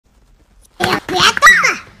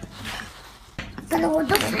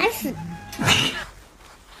是。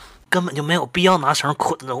根本就没有必要拿绳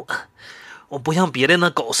捆着我，我不像别的那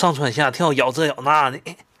狗上蹿下跳、咬这咬那的。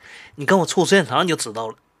你跟我处时间长你就知道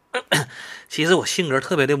了。其实我性格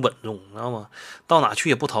特别的稳重，知道吗？到哪去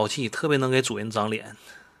也不淘气，特别能给主人长脸。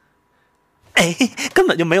哎，根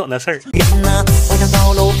本就没有那事儿。我想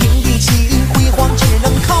高楼平地起，辉煌只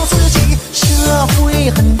能靠自己。社会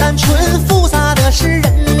很单纯，复杂的是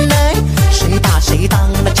人类，谁把谁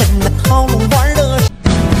当了真的套路玩的。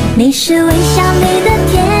你是微笑里的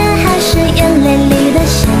甜，还是眼泪里的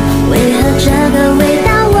咸？为何这个味道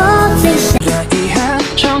我最想？这遗憾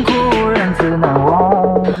让故人自难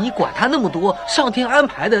忘。你管他那么多，上天安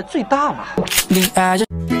排的最大嘛。你爱着。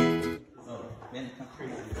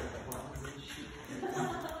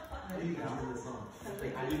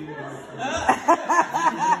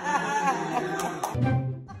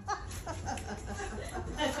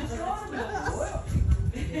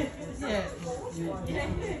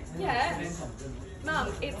Yeah. Mum,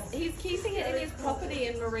 he's keeping it in his property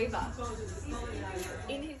in Mariva.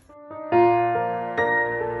 In his.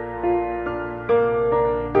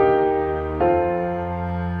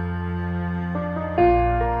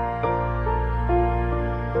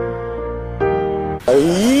 哎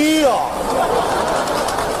呀！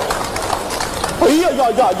哎呀呀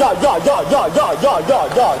呀呀呀呀呀呀呀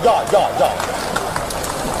呀呀呀呀！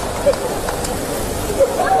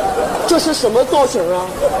这是什么造型啊？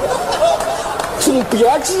挺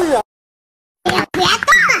别致啊！哎呀，别动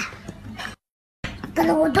了，搞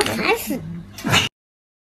得我都烦死了。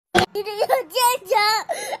你得要坚强，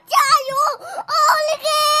加油，奥利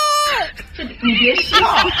给！你别笑。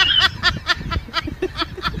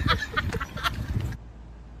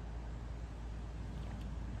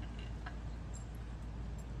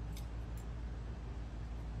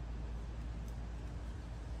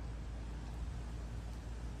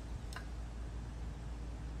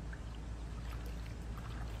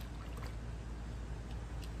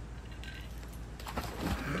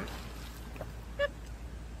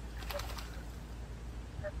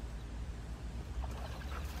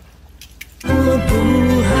我不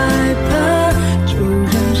害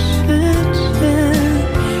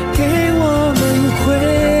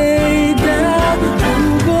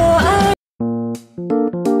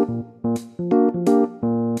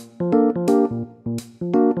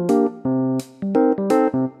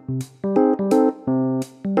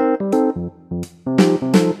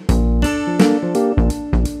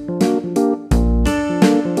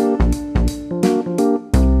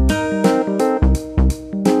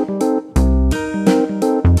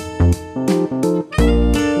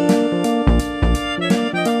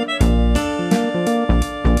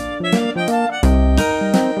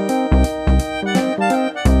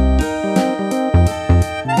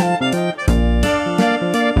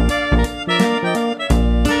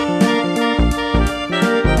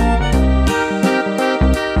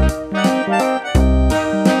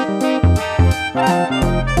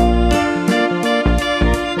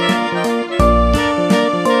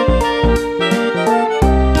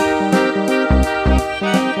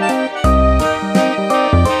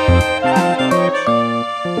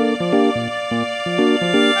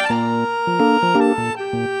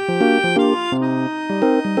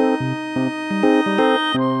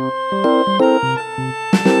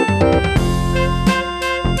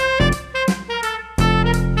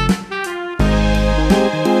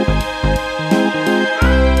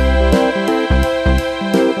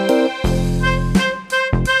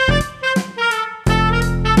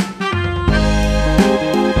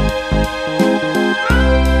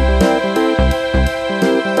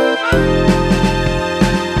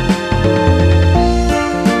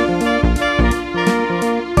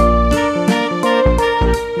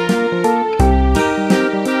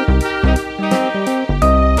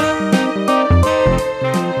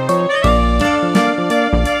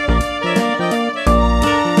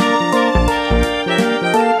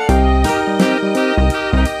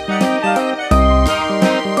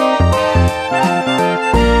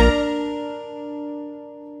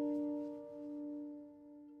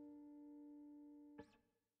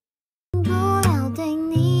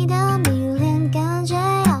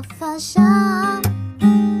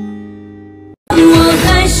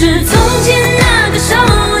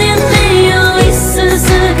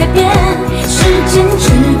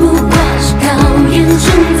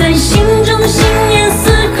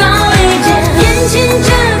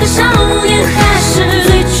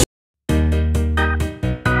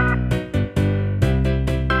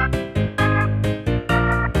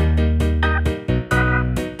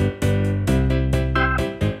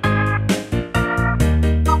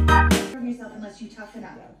tough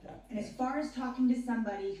enough. And as far as talking to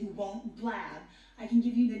somebody who won't blab, I can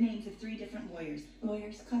give you the names of 3 different lawyers.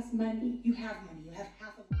 Lawyers cost money. You have money. You have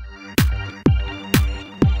half of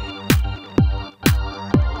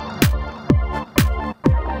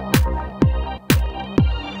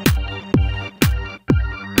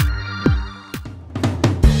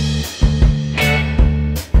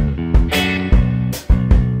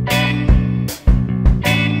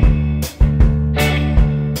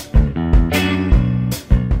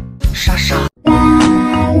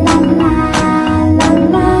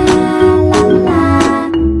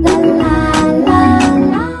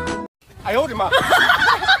哎呦我的妈！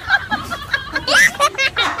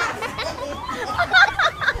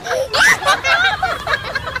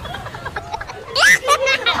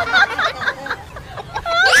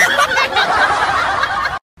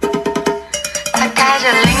他开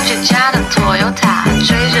着邻居家的拖油塔，追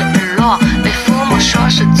着日落，被父母说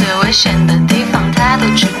是最危险的地方，他都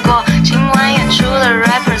去过。今晚演出的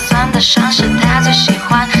rapper 算得上是他最喜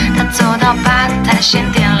欢。他走到吧台，先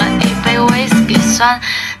点了一杯 whisky 酸。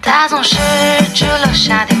他总是只留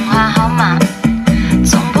下电话号码，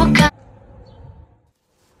从不肯。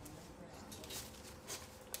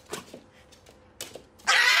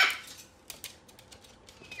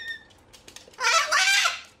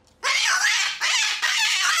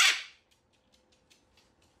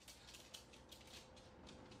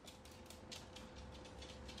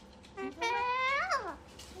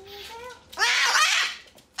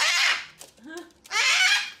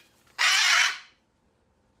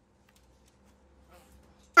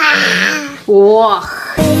哇！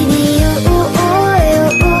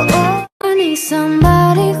 I need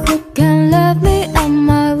somebody who can let me out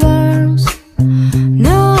my words.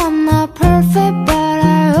 No, I'm not perfect, but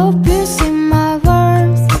I hope you see my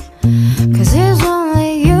worth. Cause it's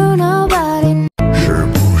only you, nobody. 是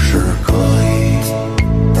不是可以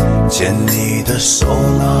牵你的手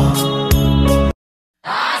呢？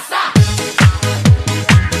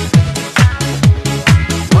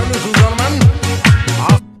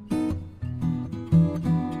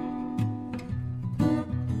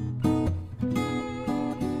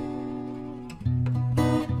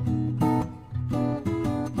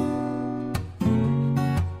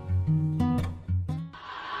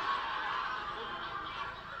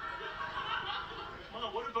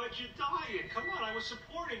 What about your diet? Come on, I was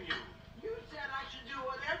supporting you. You said I should do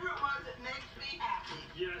whatever it was that makes me happy.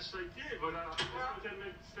 Yes, I did, but that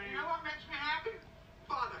meant staying. You know what makes me happy?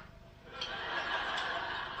 Butter.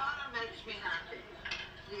 Butter makes me happy.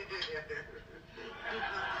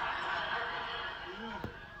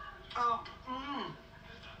 Oh,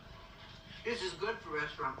 this is good for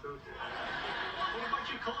restaurant food. What about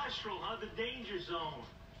your cholesterol, huh? The danger zone.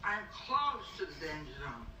 I'm close to the danger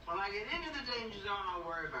zone. When I get into the danger zone, I'll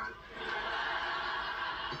worry about it.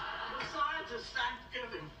 Besides, it's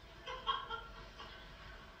Thanksgiving.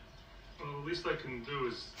 Well, the least I can do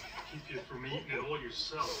is keep you from eating it all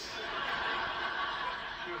yourself.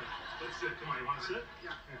 Good. That's it. Come on, you want to sit?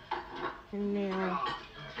 Yeah. Ah.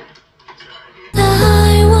 他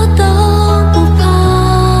爱我都不怕，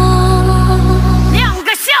两个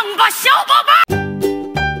乡巴小宝贝。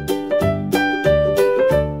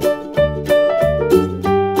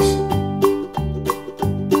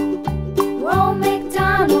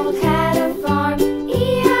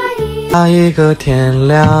 下一个天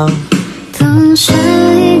亮，等下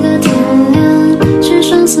一个天亮，是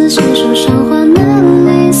双死相守生活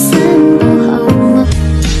能力散不好吗？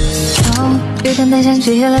哦，雨天的像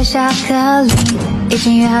积了下课铃，已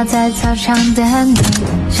经约好在操场等你。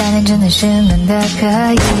夏天真的是闷的可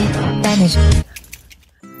以带你去。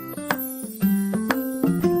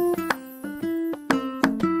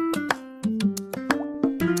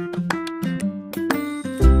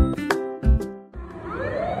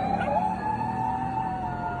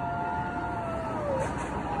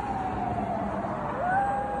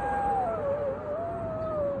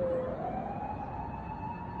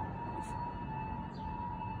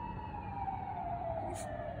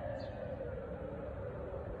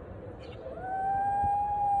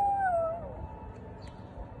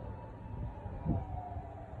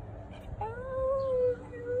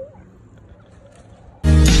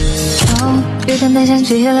 雨天的像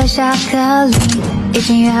积了下课铃，已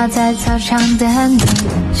经约好在操场等你。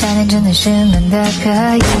夏天真的是闷的可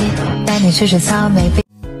以带你去吃草莓饼。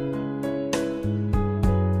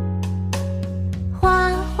花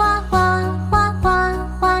花花花花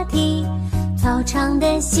花题，操场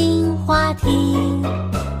的新话题。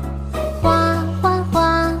花花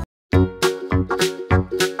花。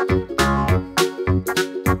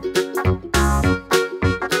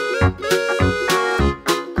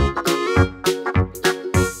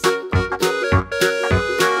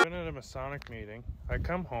electronic meeting. I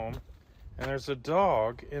come home and there's a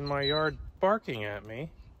dog in my yard barking at me.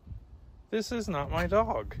 This is not my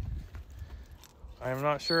dog. I'm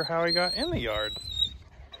not sure how he got in the yard.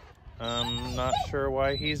 I'm not sure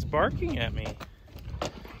why he's barking at me.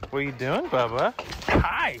 What are you doing, Bubba?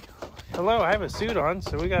 Hi. Hello, I have a suit on,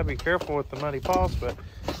 so we gotta be careful with the muddy paws, but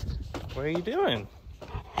what are you doing?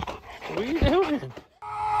 What are you doing?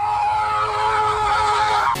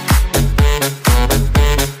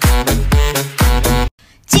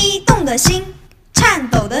 激动的心，颤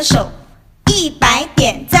抖的手，100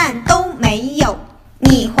点赞都没有，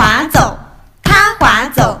你划走，他划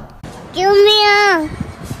走。救命！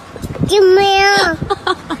救命！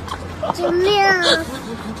救命！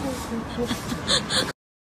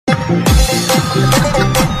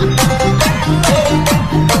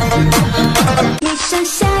迷上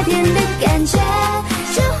夏天的感觉，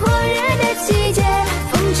是火热的季节，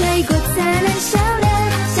风吹过灿烂笑脸，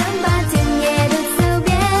想把田野都走遍。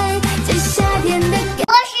这夏天的感觉，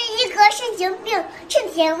我是一个神经病，成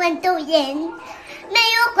天玩抖音，没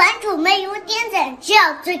有关注，没有点赞，只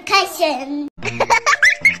要最开心。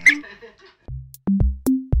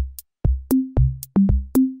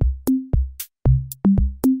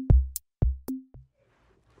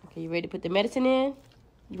Okay, you ready to put the medicine in?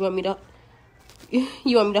 You want me to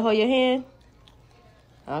hold your hand?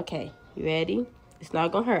 Okay, you ready? It's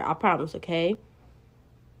not gonna hurt, I promise, okay?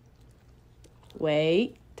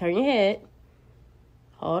 Wait, turn your head.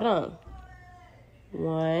 Hold on.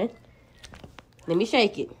 1. Let me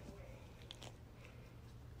shake it.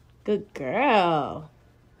 Good girl.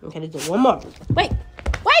 Okay, let's do one more. Wait!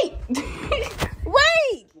 Wait!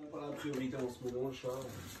 Wait!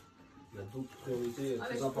 Il y a d'autres priorités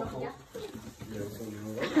très importantes.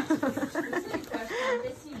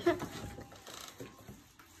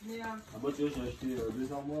 Moi, tu vois, j'ai acheté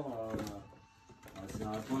 2 armoires c'est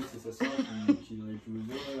un pote, c'est sa soeur qui dans les plus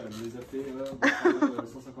mesures. Elle me les a fait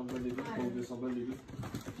 150 balles les deux, je crois, 200 balles les deux.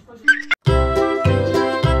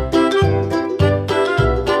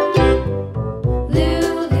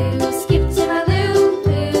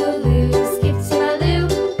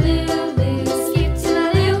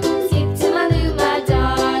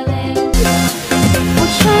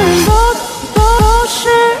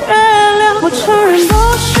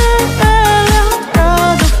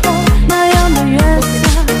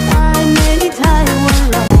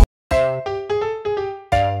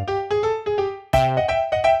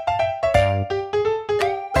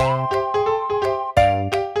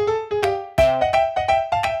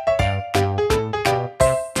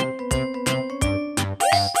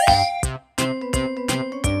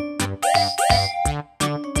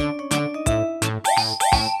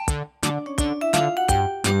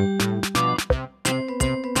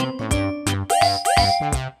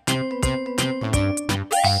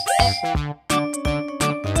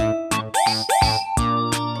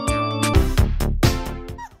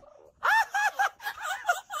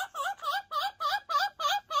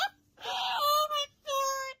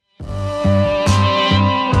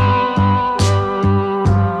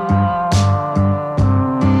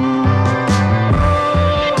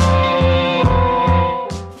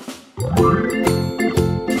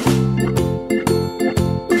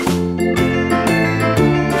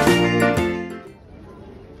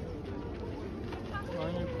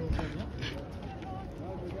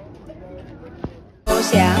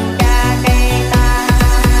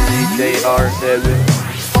 JR7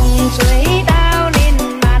 风吹到林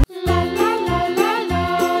满。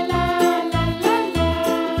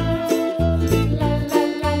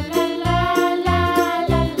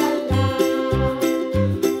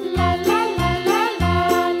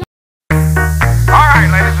Alright,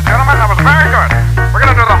 ladies and gentlemen, that was very good. We're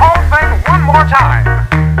gonna do the whole thing one more time.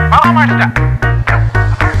 Follow my step.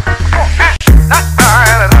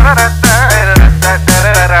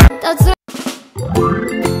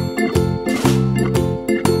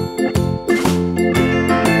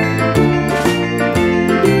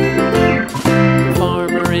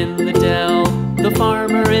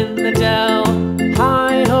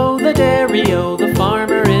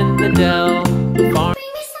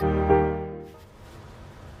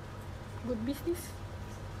 Good business.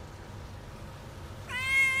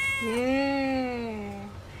 Yeah.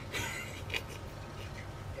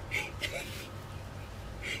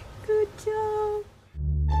 Good job.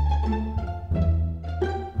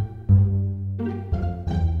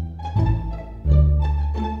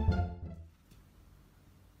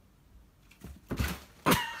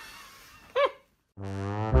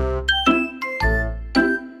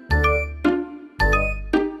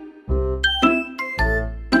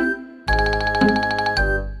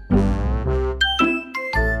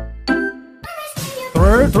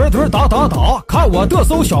 墩打打打，看我的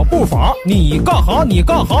手小步伐。你干哈？你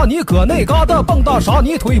干哈？你搁那嘎达蹦跶啥？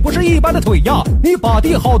你腿不是一般的腿呀，你把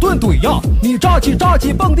地好顿怼呀。你扎起扎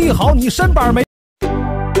起蹦地好，你身板没。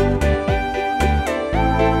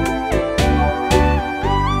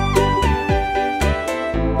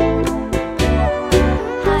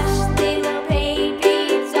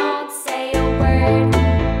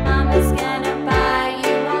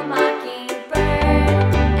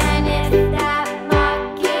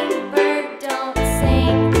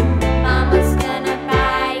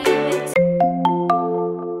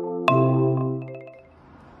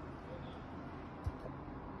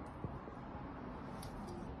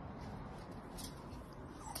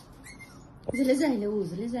Залезай, Леу,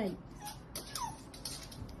 залезай.